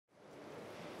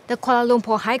The Kuala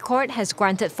Lumpur High Court has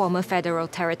granted former Federal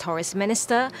Territories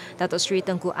Minister Datuk Seri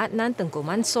Tengku Adnan Tengku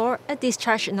Mansor a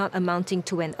discharge not amounting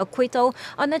to an acquittal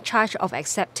on a charge of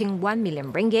accepting 1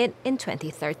 million ringgit in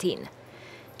 2013.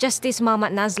 Justice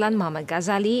Nazlan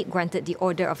Ghazali granted the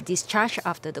order of discharge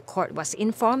after the court was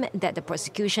informed that the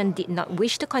prosecution did not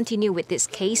wish to continue with this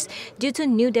case due to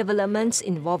new developments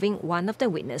involving one of the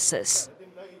witnesses.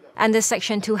 Under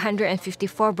Section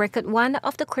 254(1)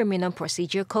 of the Criminal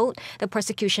Procedure Code, the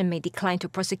prosecution may decline to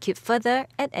prosecute further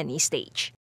at any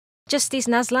stage. Justice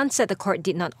Nazlan said the court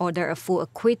did not order a full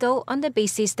acquittal on the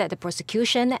basis that the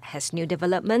prosecution has new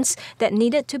developments that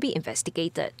needed to be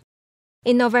investigated.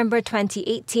 In November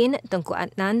 2018, Tengku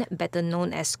Adnan, better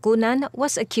known as Ku Nan,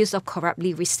 was accused of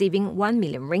corruptly receiving 1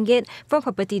 million ringgit from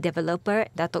property developer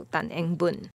Datuk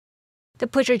Bun. The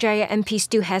Putrajaya MP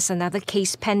still has another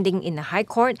case pending in the High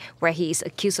Court where he is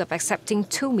accused of accepting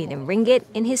 2 million ringgit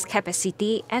in his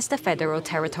capacity as the Federal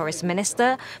Territories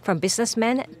Minister from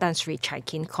businessman Tan Sri Chai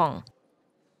Kin Kong.